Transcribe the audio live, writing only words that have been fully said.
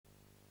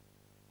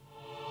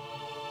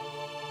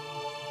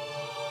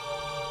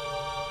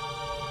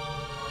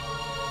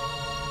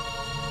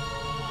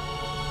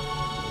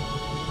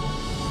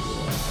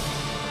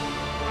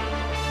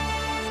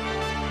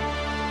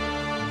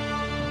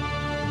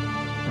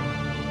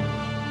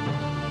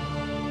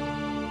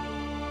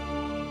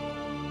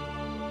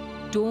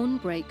Dawn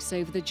breaks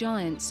over the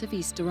giants of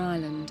Easter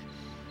Island.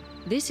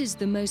 This is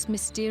the most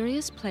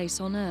mysterious place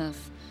on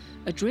Earth,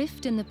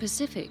 adrift in the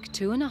Pacific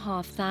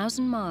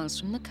 2,500 miles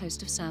from the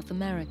coast of South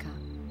America.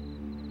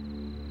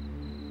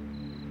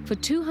 For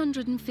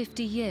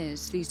 250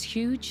 years, these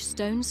huge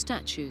stone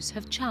statues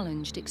have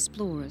challenged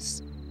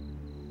explorers.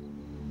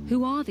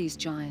 Who are these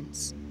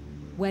giants?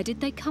 Where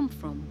did they come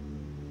from?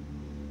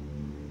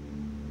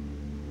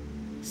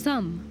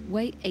 Some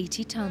weigh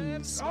 80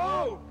 tons.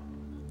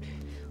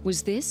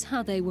 Was this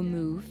how they were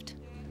moved?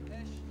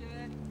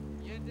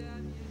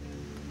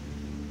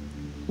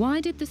 Why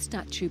did the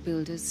statue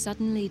builders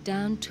suddenly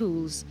down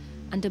tools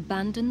and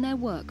abandon their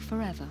work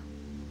forever?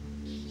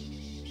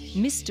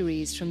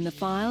 Mysteries from the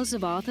files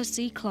of Arthur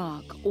C.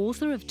 Clarke,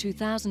 author of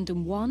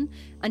 2001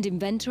 and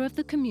inventor of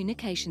the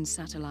communications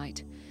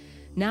satellite.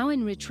 Now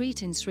in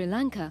retreat in Sri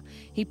Lanka,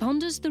 he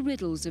ponders the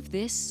riddles of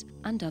this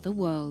and other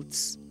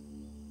worlds.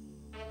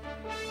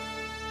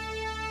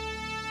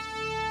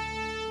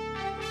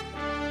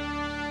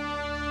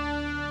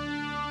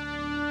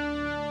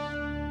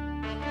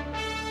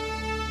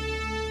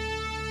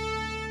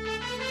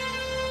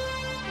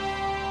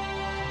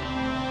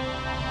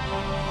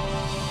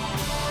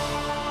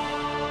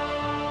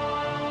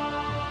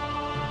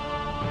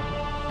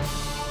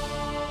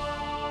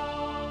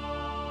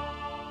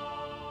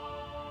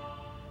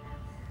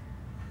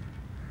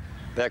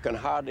 There can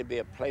hardly be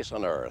a place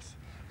on Earth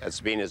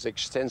that's been as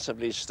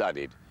extensively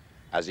studied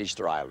as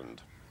Easter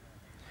Island.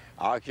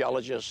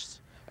 Archaeologists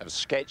have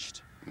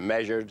sketched,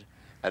 measured,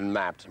 and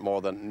mapped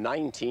more than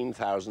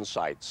 19,000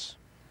 sites.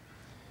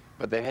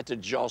 But they had to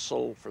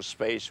jostle for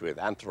space with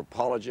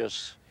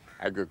anthropologists,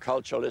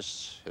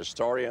 agriculturalists,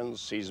 historians,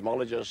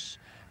 seismologists,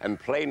 and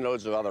plane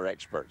loads of other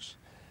experts,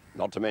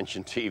 not to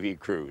mention TV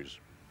crews.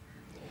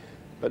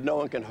 But no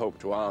one can hope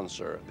to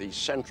answer the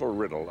central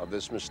riddle of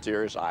this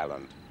mysterious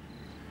island.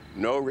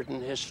 No written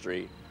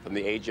history from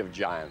the Age of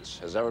Giants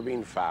has ever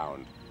been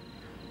found,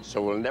 so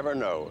we'll never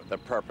know the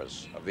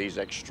purpose of these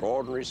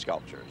extraordinary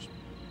sculptures.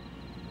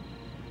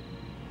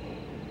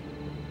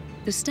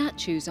 The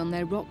statues on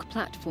their rock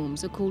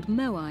platforms are called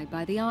Moai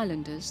by the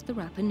islanders, the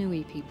Rapa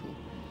Nui people.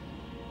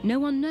 No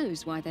one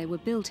knows why they were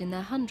built in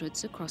their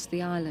hundreds across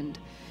the island,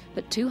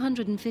 but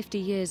 250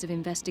 years of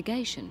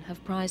investigation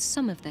have prized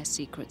some of their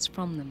secrets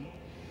from them.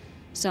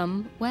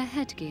 Some wear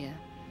headgear,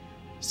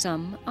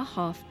 some are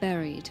half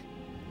buried.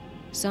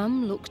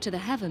 Some look to the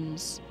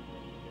heavens,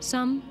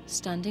 some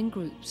stand in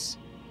groups.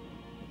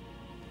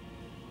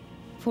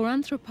 For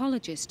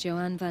anthropologist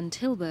Joanne van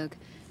Tilburg,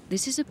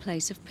 this is a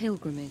place of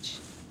pilgrimage.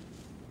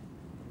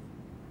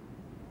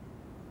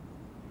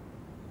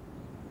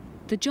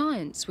 The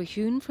giants were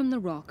hewn from the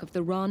rock of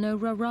the Rano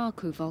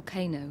Raraku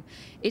volcano.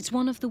 It's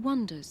one of the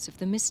wonders of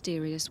the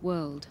mysterious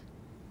world.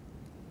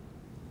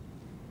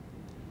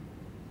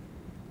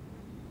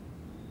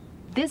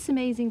 This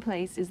amazing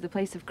place is the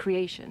place of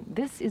creation.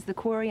 This is the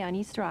quarry on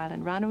Easter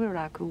Island, Rano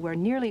Raraku, where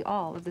nearly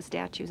all of the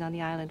statues on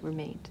the island were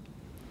made.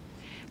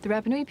 The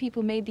Rapa Nui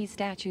people made these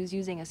statues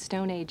using a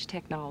Stone Age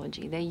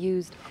technology. They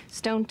used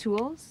stone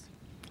tools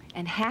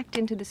and hacked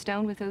into the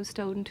stone with those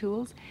stone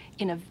tools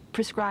in a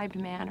prescribed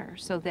manner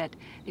so that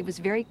it was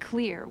very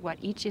clear what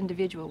each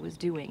individual was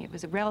doing. It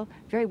was a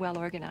very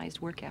well-organized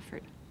work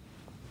effort.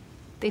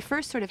 They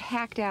first sort of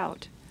hacked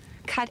out,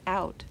 cut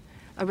out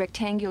a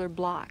rectangular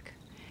block,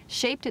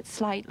 shaped it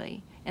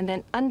slightly, and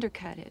then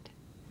undercut it,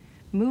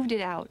 moved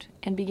it out,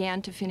 and began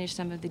to finish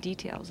some of the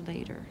details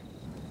later.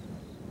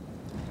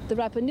 The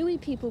Rapa Nui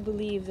people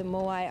believe the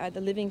Moai are the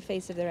living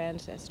face of their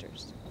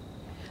ancestors.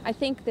 I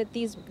think that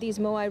these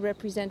Moai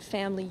represent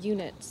family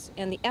units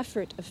and the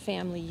effort of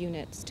family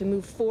units to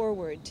move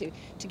forward,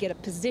 to get a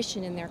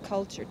position in their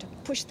culture, to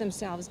push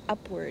themselves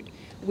upward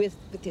with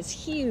this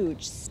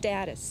huge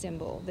status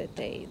symbol that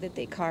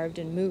they carved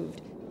and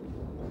moved.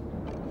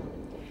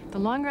 The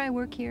longer I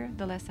work here,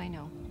 the less I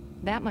know.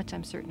 That much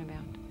I'm certain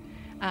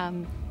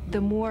about.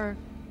 The more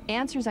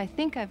answers I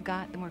think I've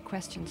got, the more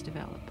questions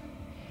develop.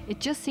 It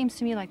just seems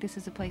to me like this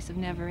is a place of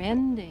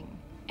never-ending,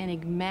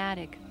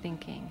 enigmatic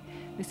thinking.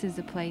 This is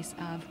a place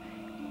of,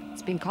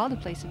 it's been called a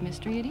place of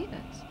mystery, it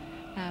is.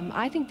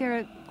 I think there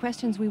are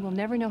questions we will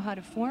never know how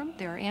to form.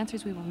 There are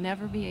answers we will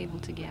never be able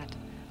to get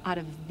out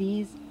of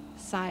these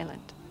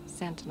silent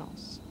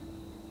sentinels.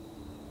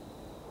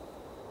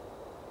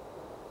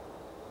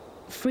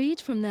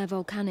 Freed from their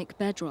volcanic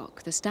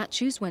bedrock, the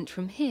statues went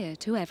from here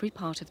to every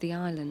part of the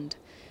island.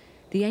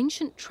 The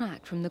ancient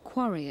track from the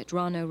quarry at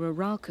Rano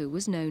Raraku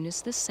was known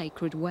as the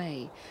Sacred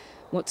Way.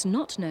 What's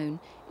not known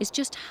is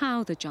just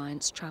how the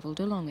giants travelled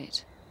along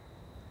it.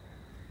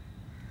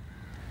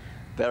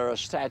 There are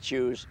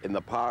statues in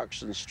the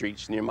parks and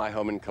streets near my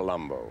home in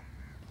Colombo.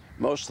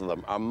 Most of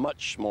them are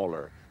much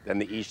smaller than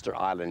the Easter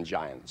Island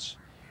giants,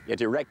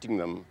 yet erecting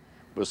them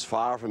was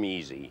far from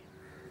easy.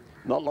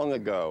 Not long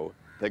ago,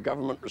 the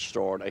government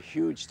restored a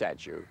huge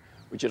statue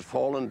which had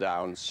fallen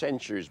down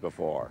centuries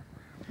before.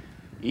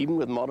 Even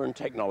with modern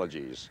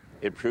technologies,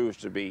 it proves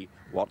to be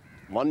what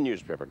one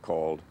newspaper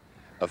called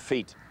a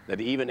feat that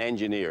even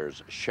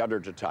engineers shudder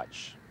to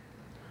touch.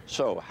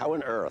 So how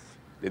on earth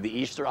did the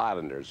Easter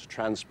Islanders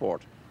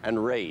transport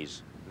and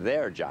raise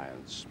their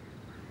giants.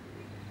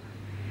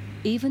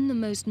 Even the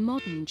most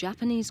modern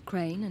Japanese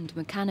crane and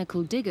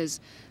mechanical diggers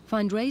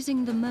find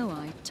raising the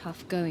Moai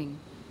tough going.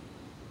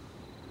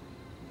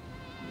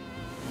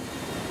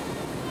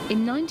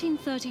 In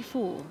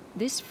 1934,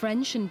 this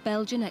French and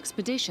Belgian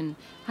expedition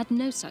had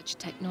no such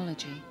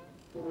technology.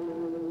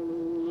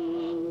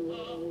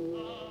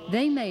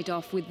 They made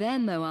off with their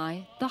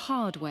Moai the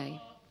hard way.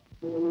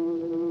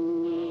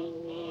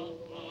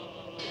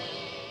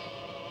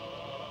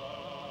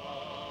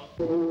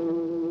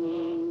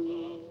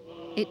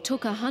 It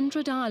took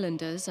 100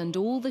 islanders and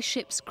all the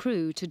ship's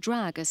crew to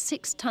drag a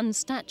 6-ton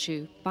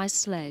statue by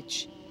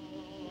sledge.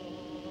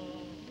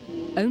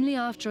 Only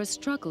after a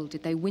struggle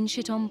did they winch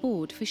it on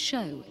board for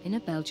show in a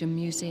Belgian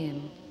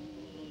museum.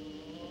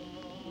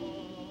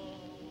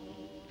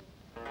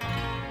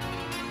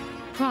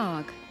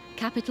 Prague,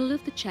 capital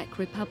of the Czech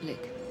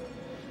Republic,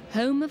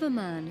 home of a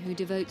man who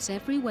devotes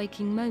every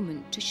waking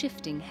moment to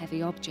shifting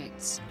heavy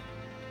objects.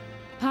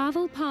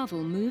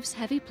 Pavel moves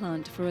heavy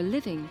plant for a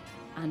living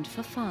and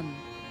for fun.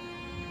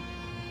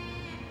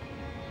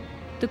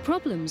 The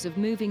problems of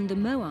moving the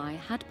Moai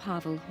had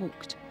Pavel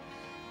hooked.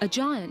 A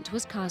giant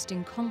was cast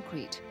in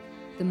concrete,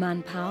 the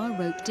manpower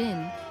roped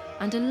in,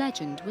 and a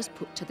legend was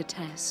put to the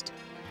test.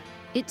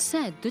 It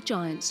said the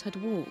giants had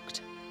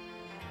walked.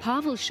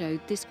 Pavel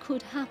showed this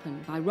could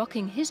happen by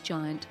rocking his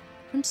giant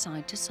from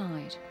side to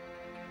side.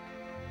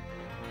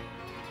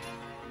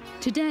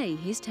 Today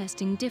he's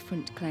testing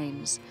different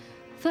claims.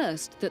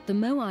 First, that the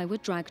Moai were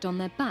dragged on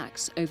their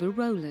backs over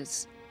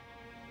rollers.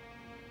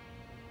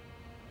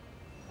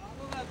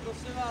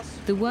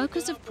 The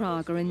workers of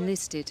Prague are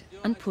enlisted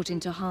and put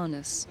into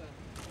harness.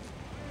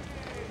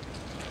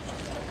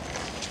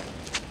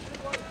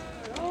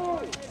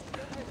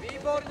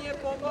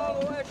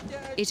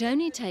 It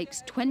only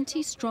takes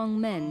 20 strong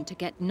men to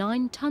get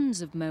 9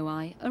 tons of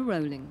Moai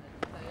a-rolling.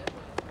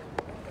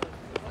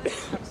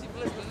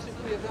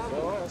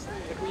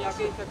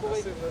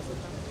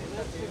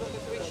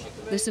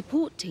 The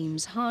support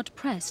team's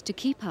hard-pressed to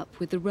keep up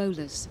with the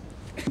rollers.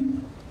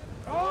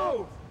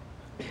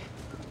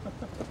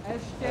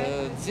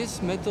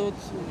 This method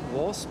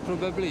was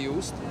probably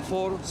used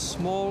for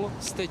small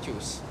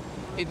statues.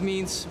 It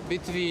means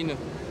between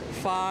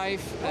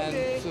 5 and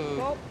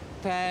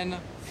 10,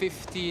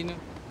 15,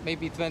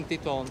 maybe 20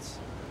 tons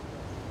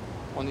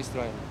on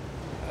Israel.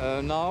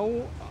 Now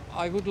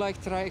I would like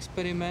to try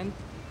experiment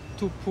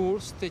to pour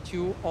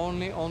statue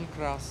only on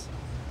grass,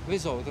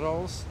 without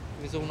rolls,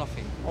 without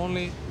nothing,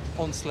 only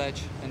on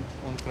sledge and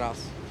on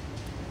grass.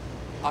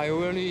 I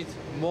will need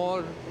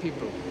more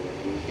people.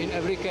 In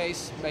every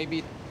case,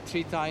 maybe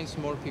 3 times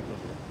more people.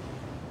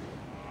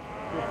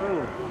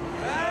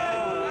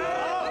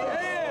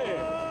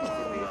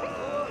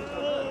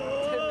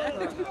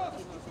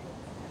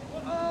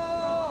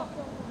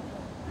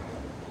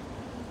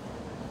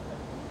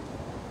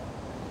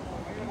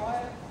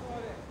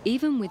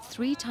 Even with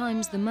 3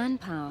 times the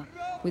manpower,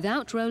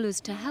 without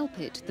rollers to help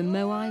it, the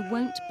Moai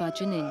won't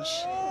budge an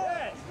inch.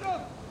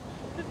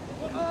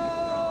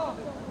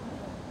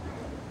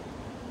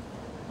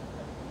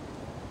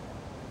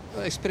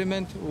 The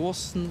experiment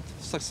wasn't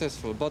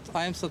successful, but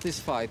I am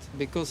satisfied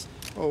because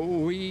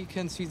we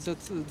can see that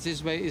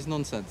this way is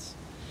nonsense.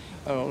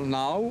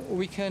 Now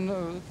we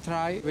can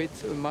try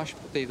with mashed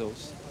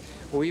potatoes.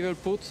 We will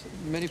put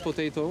many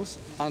potatoes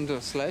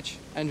under sledge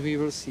and we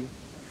will see.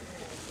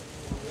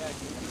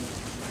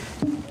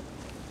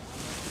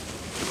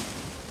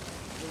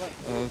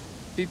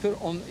 People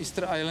on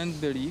Easter Island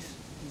believe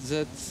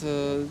that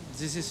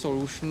this is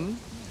solution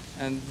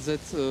and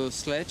that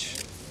sledge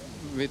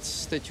with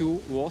statue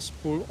was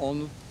pulled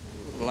on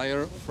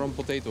layer from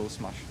potato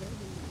smash.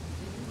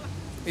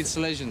 It's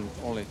legend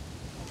only.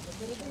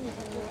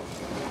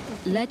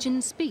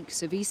 Legend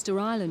speaks of Easter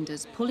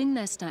Islanders pulling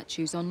their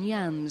statues on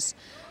yams,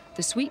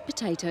 the sweet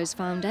potatoes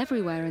found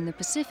everywhere in the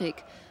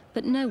Pacific,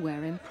 but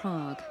nowhere in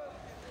Prague.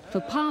 For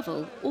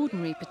Pavel,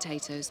 ordinary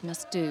potatoes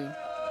must do.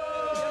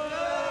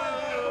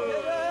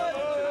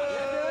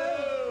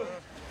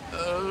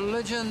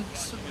 Legend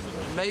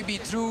may be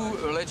true.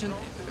 Legend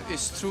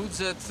is true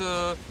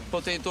that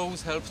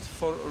potatoes helped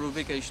for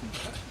lubrication.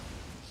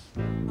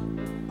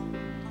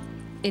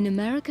 In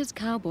America's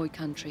cowboy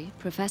country,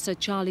 Professor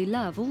Charlie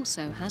Love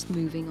also has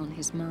moving on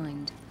his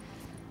mind.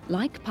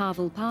 Like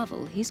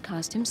Pavel, he's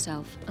cast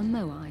himself a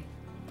Moai.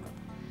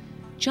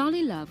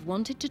 Charlie Love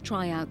wanted to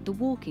try out the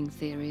walking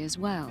theory as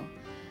well,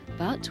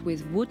 but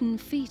with wooden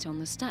feet on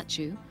the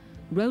statue,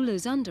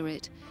 rollers under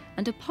it,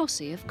 and a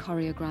posse of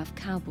choreographed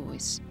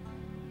cowboys.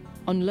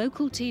 On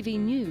local TV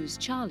news,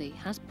 Charlie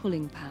has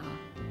pulling power.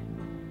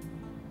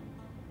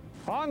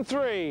 On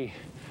 3,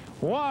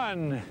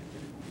 1,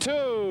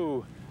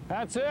 2,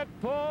 that's it,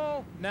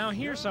 pull. Now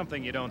here's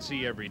something you don't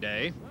see every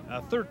day.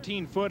 A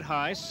 13-foot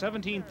high,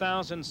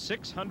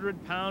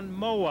 17,600-pound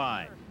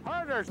Moai.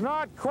 Harder's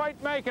not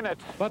quite making it.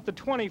 But the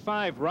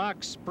 25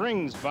 Rock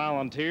Springs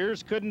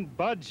volunteers couldn't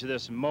budge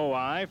this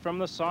Moai from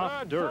the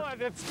soft dirt.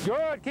 Good, it's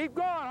good. Keep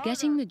going. Harder.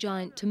 Getting the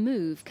giant to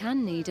move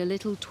can need a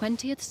little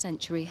 20th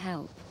century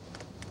help.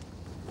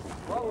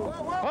 Whoa,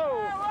 whoa, whoa, whoa.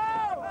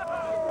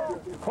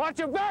 Watch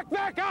your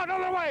back out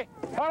of the way.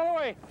 Out of the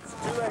way. It's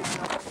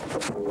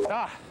too late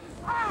now.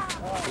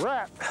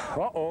 Rat.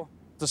 Uh-oh.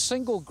 The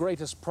single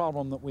greatest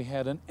problem that we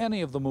had in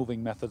any of the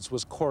moving methods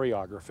was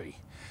choreography.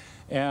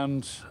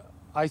 And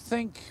I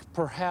think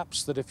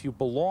perhaps that if you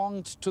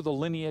belonged to the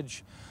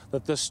lineage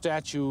that this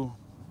statue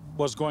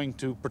was going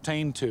to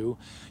pertain to,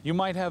 you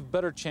might have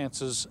better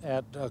chances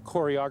at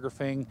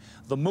choreographing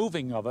the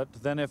moving of it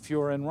than if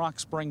you're in Rock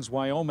Springs,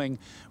 Wyoming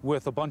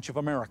with a bunch of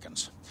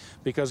Americans.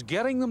 Because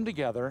getting them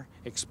together,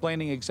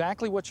 explaining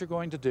exactly what you're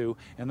going to do,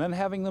 and then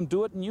having them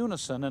do it in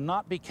unison and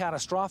not be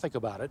catastrophic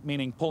about it,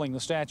 meaning pulling the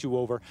statue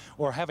over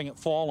or having it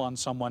fall on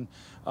someone,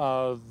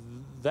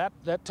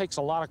 that takes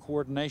a lot of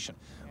coordination.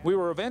 We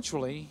were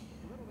eventually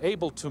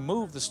able to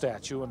move the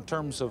statue in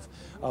terms of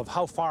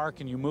how far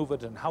can you move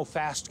it and how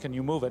fast can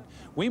you move it.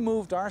 We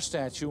moved our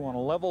statue on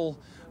a level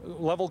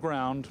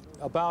ground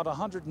about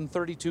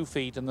 132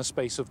 feet in the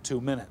space of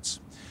 2 minutes.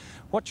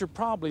 What you're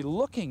probably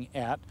looking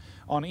at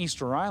on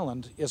Easter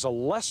Island is a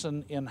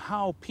lesson in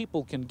how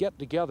people can get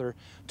together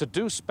to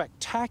do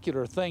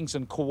spectacular things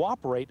and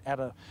cooperate at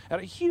a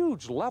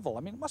huge level.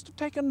 I mean, it must have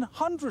taken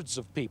hundreds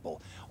of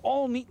people,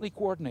 all neatly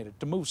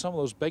coordinated, to move some of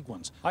those big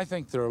ones. I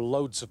think there are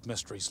loads of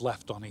mysteries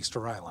left on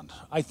Easter Island.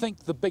 I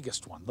think the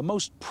biggest one, the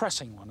most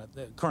pressing one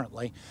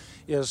currently,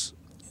 is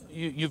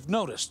you've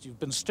noticed, you've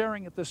been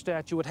staring at this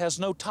statue, it has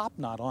no top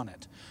knot on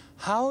it.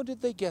 How did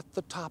they get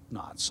the top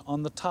knots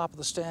on the top of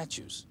the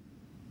statues?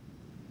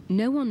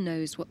 No one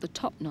knows what the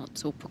top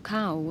knots or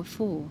pukao were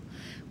for.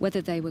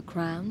 Whether they were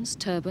crowns,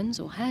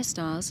 turbans or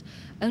hairstyles,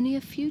 only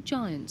a few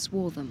giants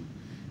wore them.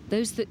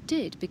 Those that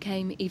did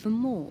became even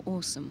more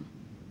awesome.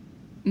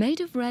 Made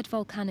of red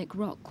volcanic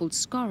rock called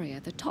scoria,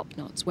 the top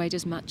knots weighed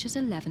as much as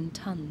 11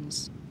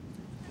 tons.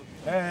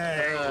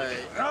 Hey!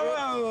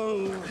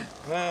 Oh!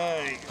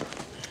 Hey!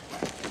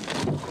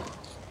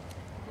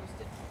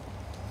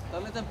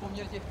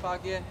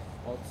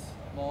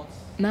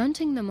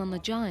 Mounting them on the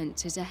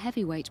giants is a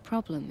heavyweight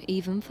problem,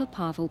 even for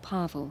Pavel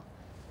Pavel.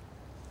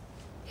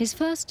 His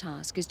first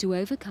task is to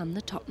overcome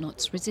the top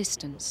knot's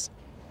resistance.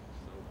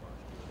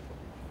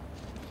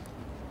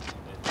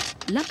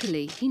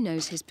 Luckily, he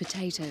knows his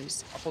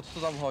potatoes.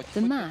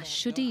 The mash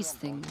should ease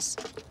things.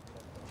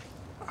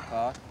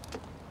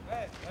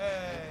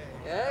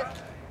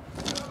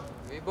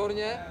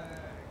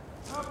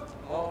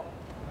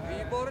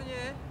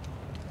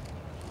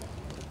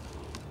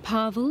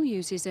 Pavel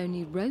uses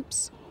only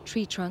ropes,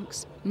 tree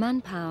trunks,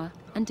 manpower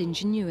and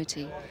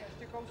ingenuity,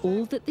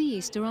 all that the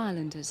Easter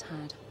Islanders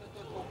had.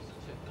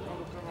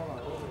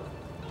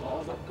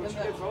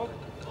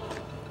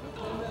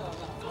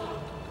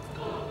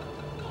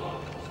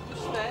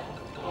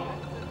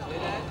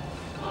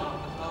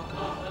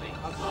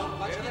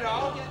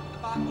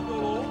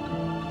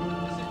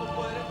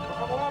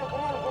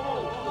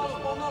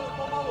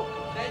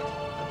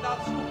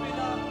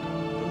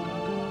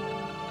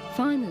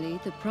 Finally,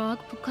 the Prague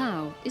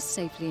Pukao is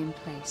safely in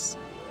place.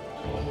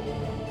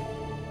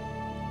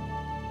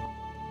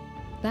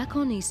 Back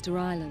on Easter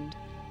Island,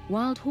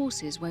 wild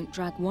horses won't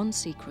drag one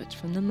secret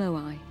from the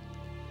Moai.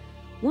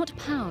 What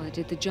power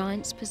did the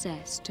giants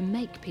possess to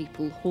make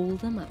people haul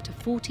them up to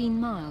 14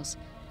 miles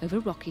over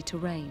rocky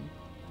terrain?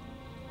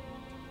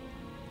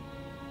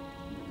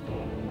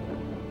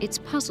 It's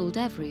puzzled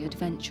every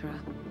adventurer.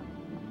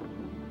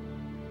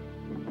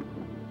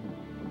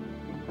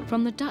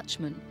 From the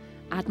Dutchman,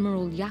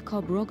 Admiral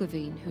Jacob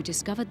Roggeveen, who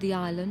discovered the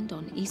island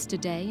on Easter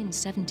Day in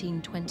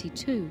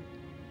 1722,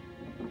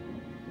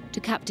 to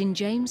Captain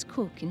James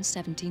Cook in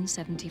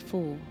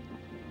 1774.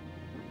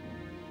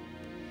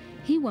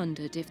 He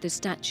wondered if the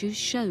statues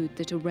showed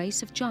that a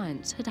race of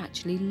giants had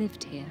actually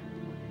lived here.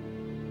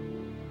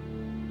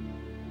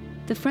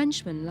 The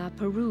Frenchman La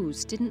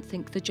Pérouse didn't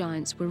think the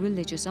giants were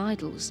religious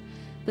idols,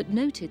 but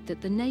noted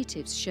that the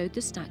natives showed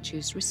the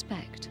statues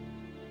respect.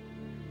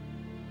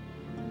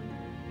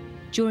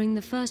 During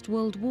the First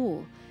World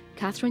War,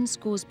 Catherine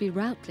Scoresby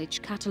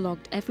Routledge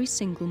catalogued every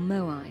single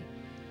Moai.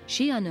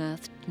 She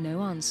unearthed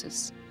no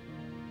answers.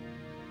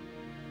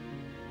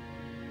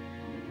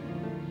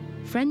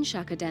 French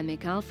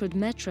academic Alfred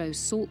Metro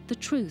sought the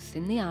truth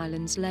in the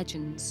island's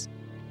legends.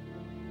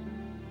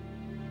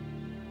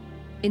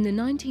 In the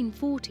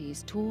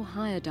 1940s, Tor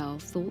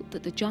Heyerdahl thought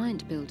that the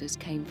giant builders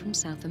came from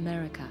South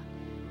America.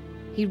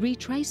 He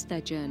retraced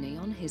their journey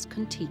on his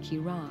Kon-Tiki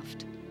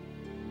raft.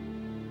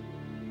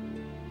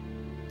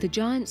 The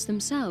giants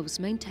themselves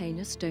maintain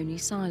a stony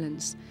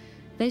silence.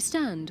 They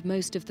stand,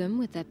 most of them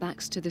with their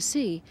backs to the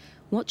sea,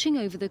 watching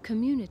over the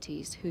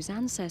communities whose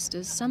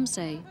ancestors some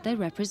say they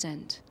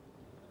represent.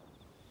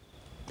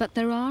 But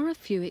there are a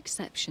few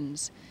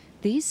exceptions.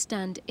 These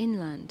stand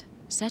inland,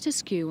 set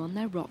askew on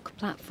their rock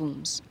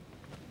platforms.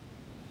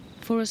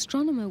 For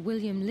astronomer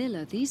William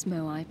Liller, these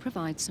Moai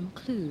provide some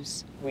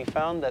clues. We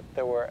found that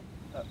there were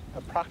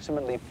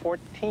approximately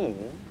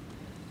 14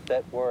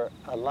 that were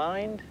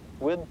aligned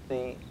with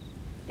the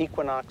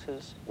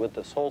equinoxes, with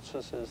the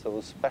solstices,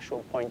 those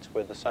special points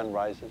where the sun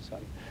rises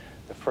on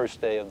the first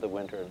day of the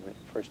winter, the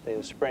first day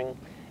of spring.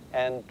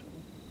 And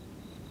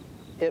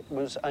it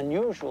was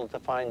unusual to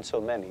find so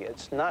many.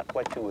 It's not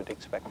what you would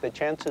expect. The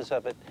chances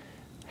of it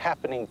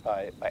happening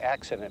by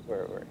accident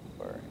were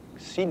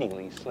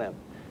exceedingly slim.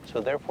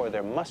 So therefore,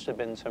 there must have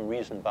been some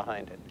reason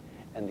behind it.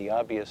 And the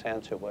obvious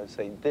answer was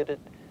they did it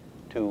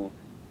to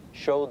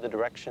show the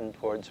direction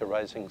towards the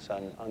rising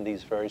sun on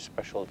these very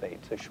special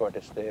dates, the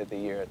shortest day of the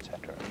year,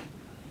 etc.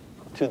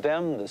 To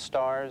them, the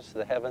stars,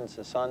 the heavens,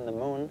 the sun, the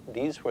moon,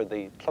 these were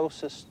the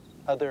closest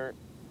other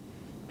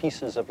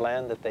pieces of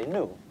land that they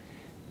knew.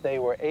 They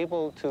were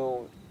able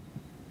to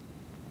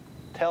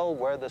tell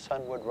where the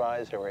sun would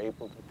rise, they were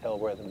able to tell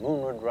where the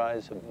moon would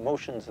rise, the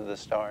motions of the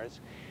stars,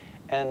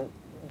 and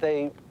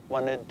they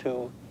wanted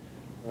to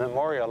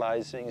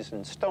memorialize these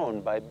in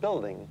stone by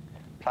building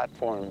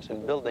platforms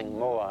and building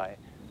moai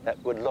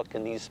that would look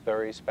in these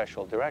very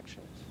special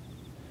directions.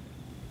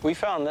 We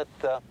found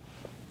that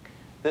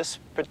this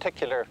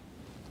particular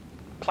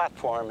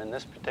platform and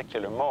this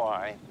particular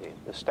moai,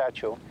 the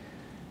statue,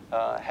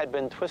 had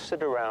been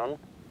twisted around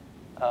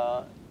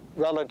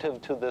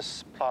relative to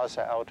this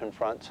plaza out in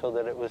front so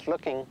that it was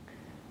looking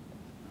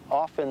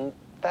off in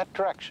that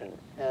direction.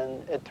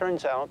 And it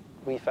turns out,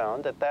 we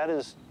found, that that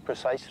is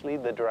precisely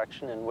the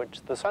direction in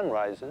which the sun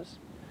rises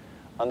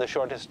on the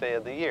shortest day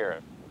of the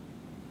year,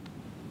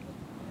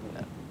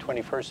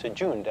 21st of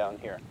June down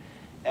here.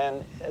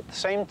 And at the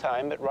same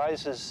time, it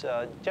rises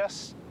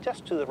just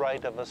to the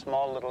right of a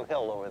small little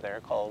hill over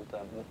there called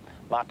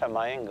Mata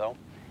Maingo.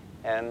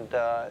 And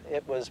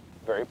it was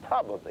very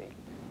probably,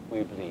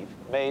 we believe,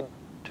 made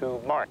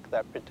to mark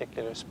that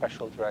particular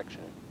special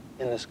direction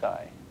in the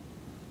sky.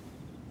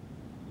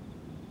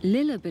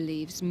 Lilla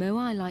believes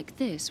moai like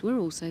this were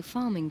also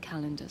farming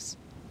calendars.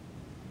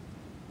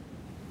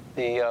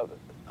 The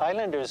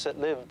islanders that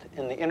lived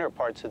in the inner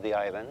parts of the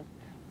island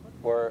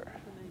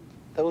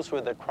those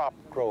were the crop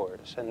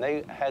growers, and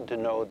they had to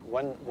know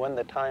when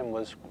the time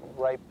was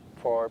ripe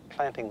for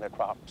planting the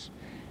crops.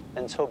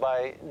 And so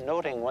by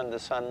noting when the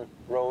sun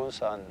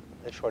rose on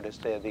the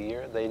shortest day of the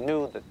year, they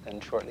knew that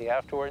then shortly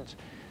afterwards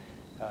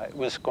it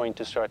was going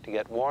to start to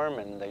get warm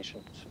and they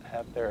should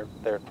have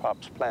their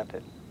crops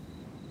planted.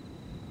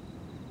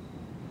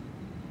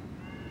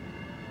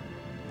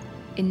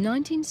 In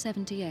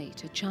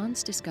 1978, a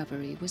chance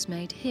discovery was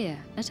made here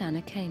at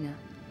Anakena.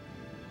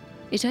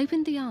 It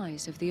opened the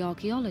eyes of the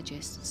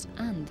archaeologists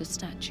and the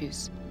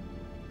statues.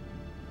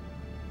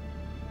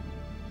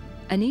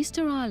 An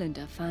Easter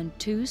Islander found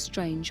two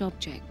strange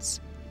objects.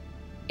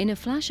 In a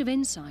flash of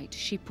insight,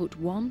 she put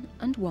one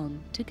and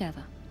one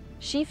together.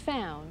 She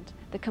found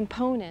the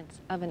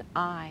components of an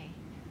eye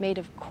made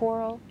of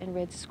coral and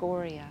red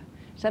scoria,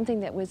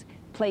 something that was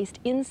placed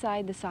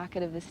inside the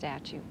socket of the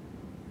statue.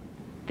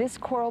 This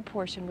coral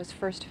portion was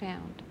first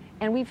found.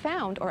 And we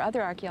found, or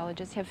other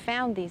archaeologists have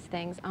found these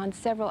things on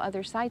several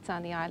other sites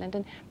on the island,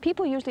 and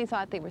people usually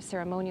thought they were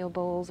ceremonial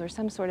bowls or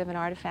some sort of an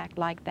artifact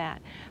like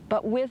that.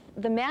 But with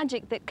the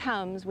magic that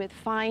comes with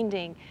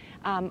finding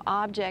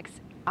objects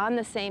on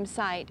the same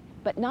site,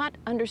 but not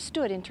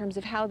understood in terms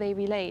of how they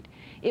relate,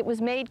 it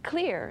was made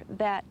clear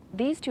that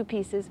these two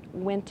pieces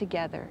went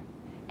together.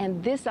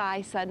 And this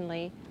eye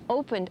suddenly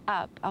opened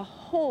up a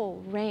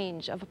whole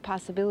range of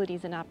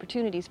possibilities and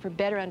opportunities for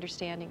better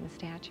understanding the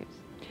statues.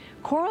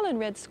 Coral and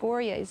red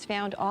scoria is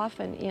found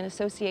often in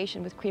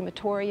association with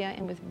crematoria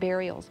and with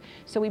burials.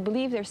 So we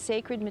believe they're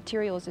sacred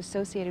materials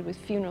associated with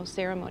funeral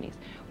ceremonies.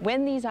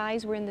 When these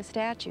eyes were in the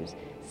statues,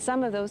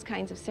 some of those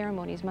kinds of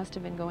ceremonies must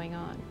have been going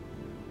on.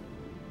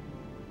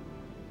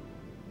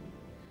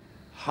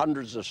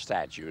 Hundreds of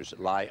statues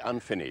lie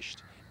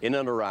unfinished in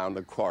and around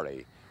the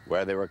quarry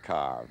where they were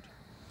carved.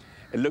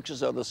 It looks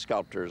as though the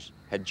sculptors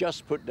had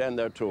just put down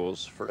their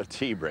tools for a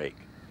tea break.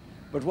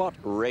 But what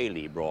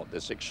really brought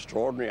this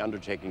extraordinary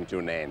undertaking to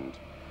an end?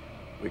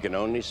 We can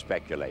only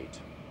speculate.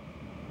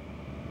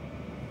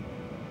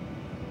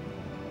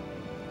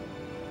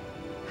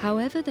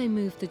 However they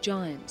moved the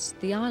giants,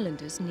 the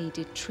islanders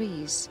needed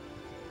trees.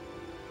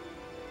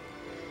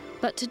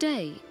 But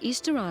today,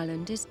 Easter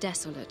Island is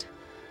desolate.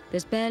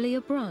 There's barely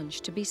a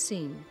branch to be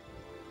seen.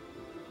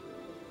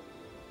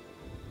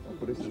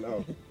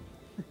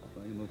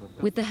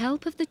 With the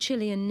help of the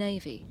Chilean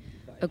Navy,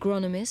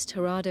 agronomist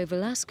Gerardo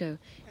Velasco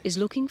is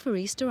looking for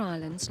Easter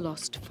Island's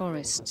lost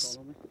forests.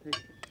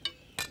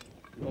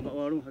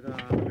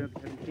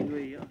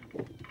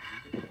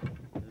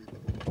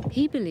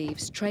 He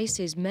believes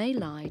traces may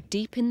lie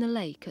deep in the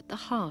lake at the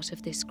heart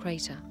of this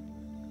crater.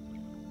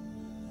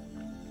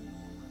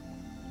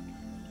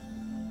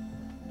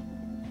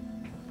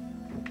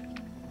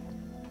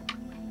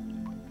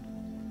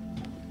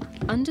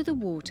 Under the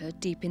water,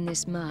 deep in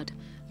this mud,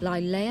 lie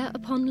layer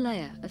upon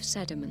layer of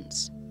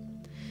sediments.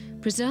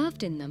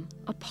 Preserved in them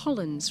are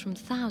pollens from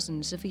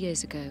thousands of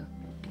years ago.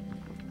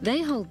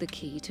 They hold the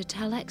key to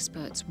tell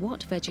experts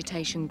what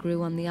vegetation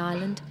grew on the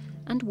island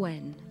and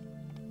when.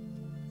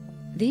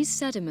 These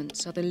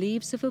sediments are the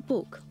leaves of a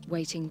book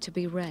waiting to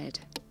be read.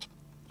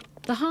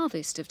 The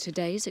harvest of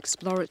today's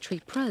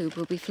exploratory probe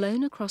will be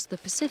flown across the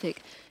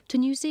Pacific to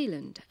New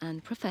Zealand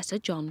and Professor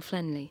John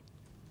Flenley.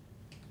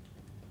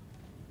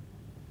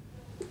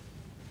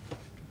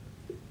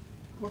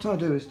 What I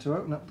do is to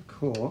open up the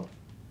core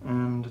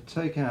and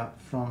take out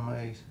from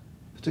a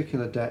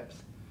particular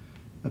depth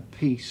a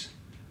piece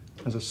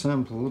as a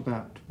sample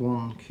about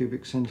 1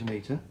 cubic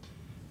centimetre.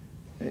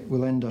 It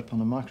will end up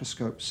on a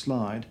microscope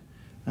slide,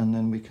 and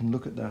then we can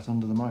look at that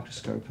under the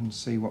microscope and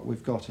see what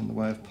we've got in the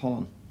way of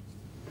pollen.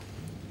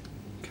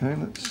 Okay,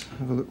 let's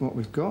have a look what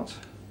we've got.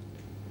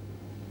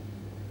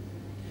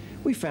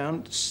 We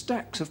found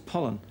stacks of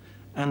pollen,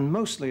 and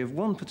mostly of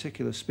one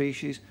particular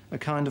species, a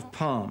kind of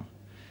palm.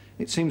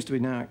 It seems to be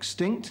now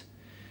extinct,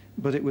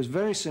 but it was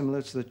very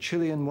similar to the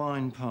Chilean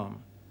wine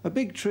palm, a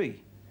big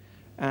tree,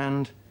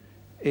 and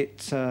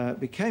it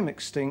became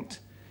extinct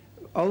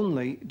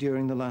only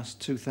during the last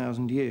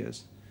 2,000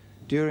 years,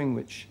 during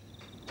which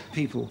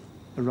people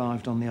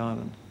arrived on the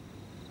island.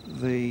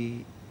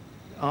 The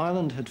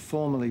island had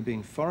formerly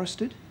been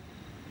forested.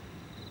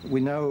 We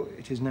know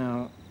it is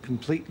now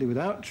completely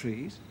without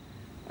trees,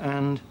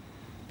 and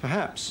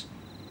perhaps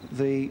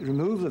the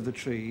removal of the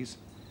trees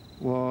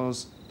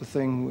was the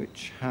thing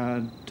which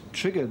had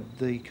triggered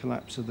the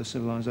collapse of the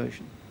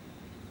civilization.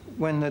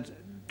 When the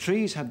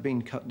trees had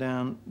been cut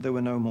down, there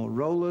were no more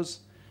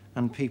rollers,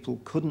 and people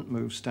couldn't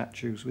move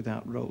statues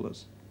without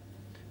rollers.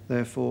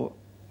 Therefore,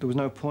 there was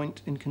no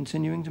point in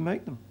continuing to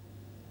make them.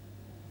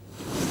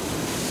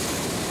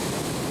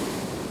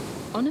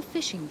 On a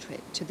fishing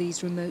trip to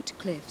these remote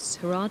cliffs,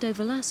 Gerardo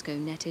Velasco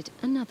netted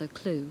another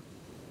clue.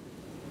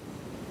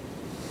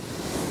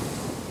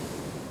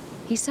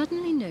 He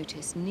suddenly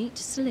noticed neat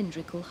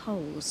cylindrical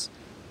holes,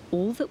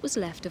 all that was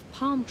left of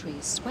palm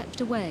trees swept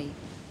away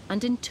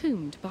and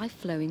entombed by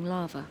flowing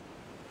lava.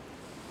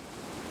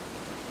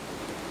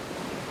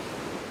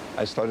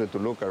 I started to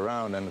look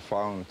around and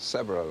found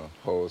several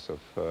holes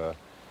of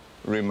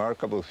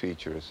remarkable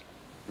features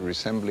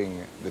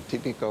resembling the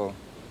typical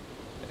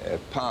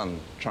palm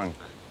trunk.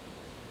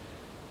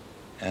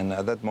 And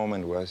at that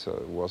moment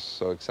was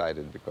so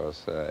excited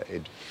because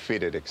it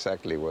fitted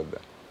exactly what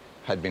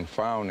had been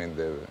found in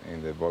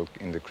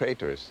the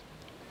craters.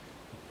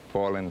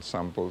 Pollen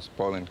samples,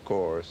 pollen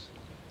cores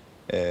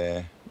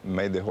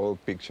made the whole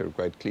picture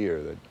quite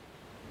clear that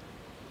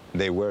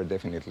they were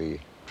definitely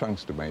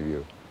trunks to my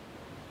view.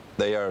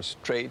 They are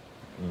straight,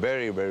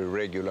 very, very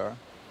regular,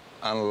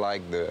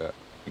 unlike the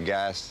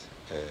gas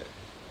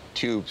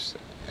tubes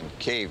and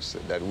caves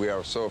that we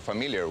are so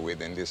familiar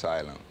with in this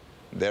island.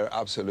 They're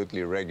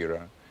absolutely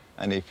regular,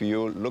 and if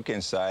you look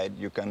inside,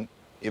 you can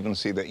even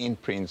see the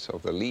imprints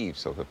of the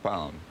leaves of the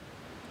palm.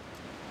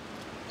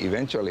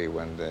 Eventually,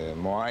 when the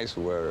Moais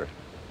were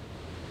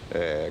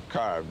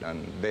carved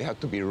and they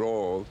had to be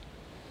rolled,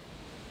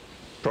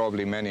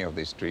 probably many of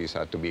these trees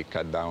had to be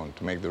cut down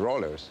to make the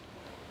rollers.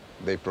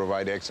 They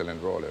provide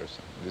excellent rollers.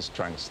 These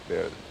trunks,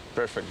 they're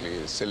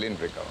perfectly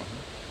cylindrical.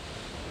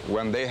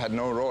 When they had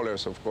no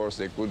rollers, of course,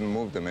 they couldn't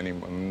move them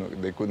anymore.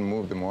 They couldn't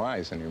move the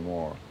Moais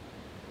anymore.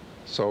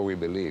 So we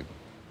believe.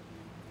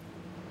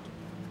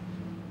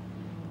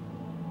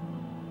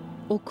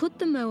 Or could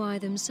the Moai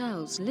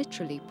themselves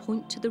literally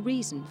point to the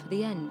reason for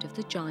the end of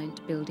the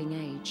giant building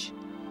age?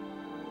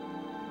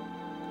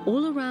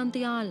 All around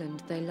the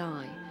island they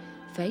lie,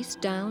 face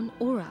down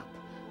or up,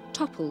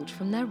 toppled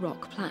from their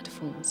rock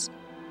platforms.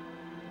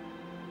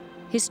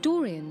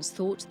 Historians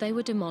thought they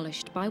were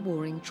demolished by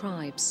warring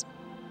tribes.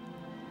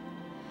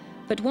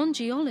 But one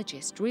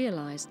geologist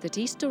realized that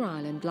Easter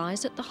Island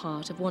lies at the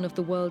heart of one of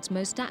the world's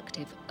most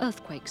active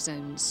earthquake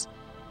zones.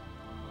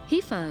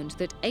 He found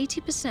that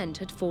 80%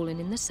 had fallen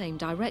in the same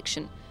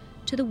direction,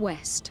 to the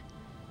west,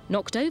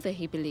 knocked over,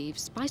 he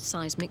believes, by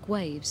seismic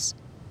waves.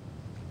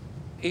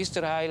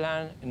 Easter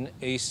Island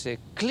is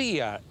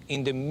clear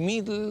in the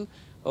middle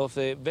of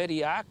a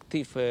very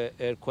active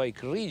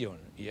earthquake region.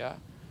 Yeah,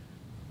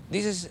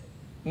 this is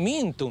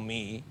mean to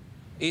me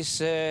is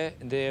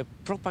the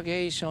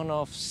propagation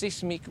of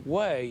seismic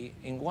wave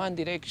in one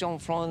direction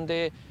from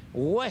the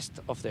west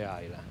of the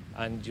island,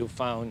 and you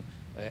found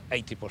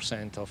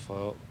 80%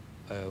 of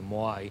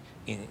Moai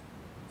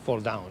fall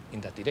down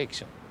in that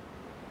direction.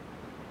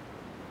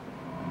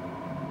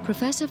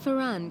 Professor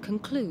Ferran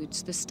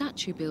concludes the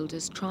statue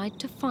builders tried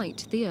to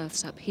fight the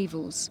Earth's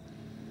upheavals.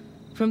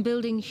 From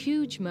building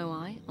huge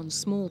Moai on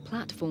small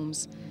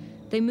platforms,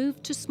 they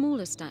moved to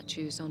smaller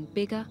statues on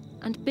bigger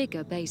and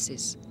bigger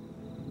bases.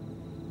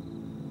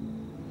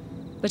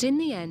 But in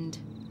the end,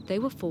 they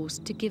were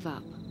forced to give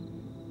up.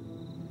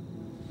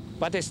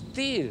 But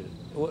still,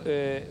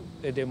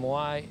 the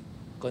Moai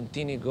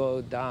continue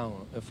go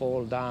down,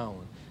 fall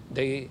down.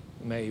 They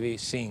maybe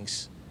think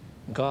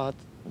God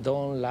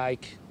don't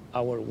like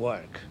our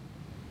work.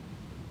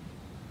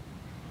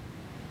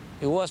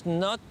 It was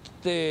not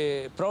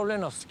the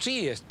problem of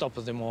trees top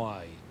of the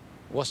Moai,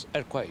 it was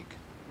earthquake.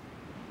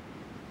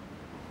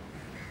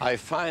 I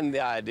find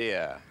the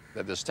idea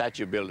that the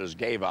statue builders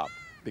gave up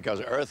because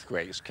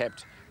earthquakes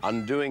kept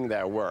undoing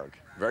their work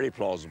very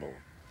plausible.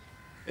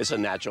 It's a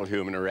natural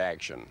human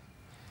reaction.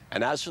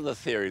 And as for the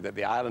theory that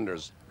the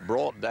islanders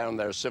brought down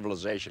their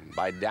civilization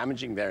by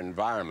damaging their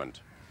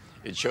environment,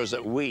 it shows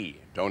that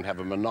we don't have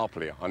a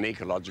monopoly on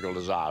ecological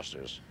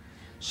disasters.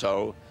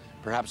 So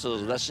perhaps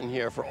there's a lesson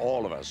here for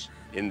all of us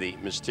in the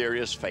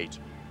mysterious fate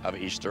of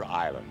Easter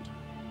Island.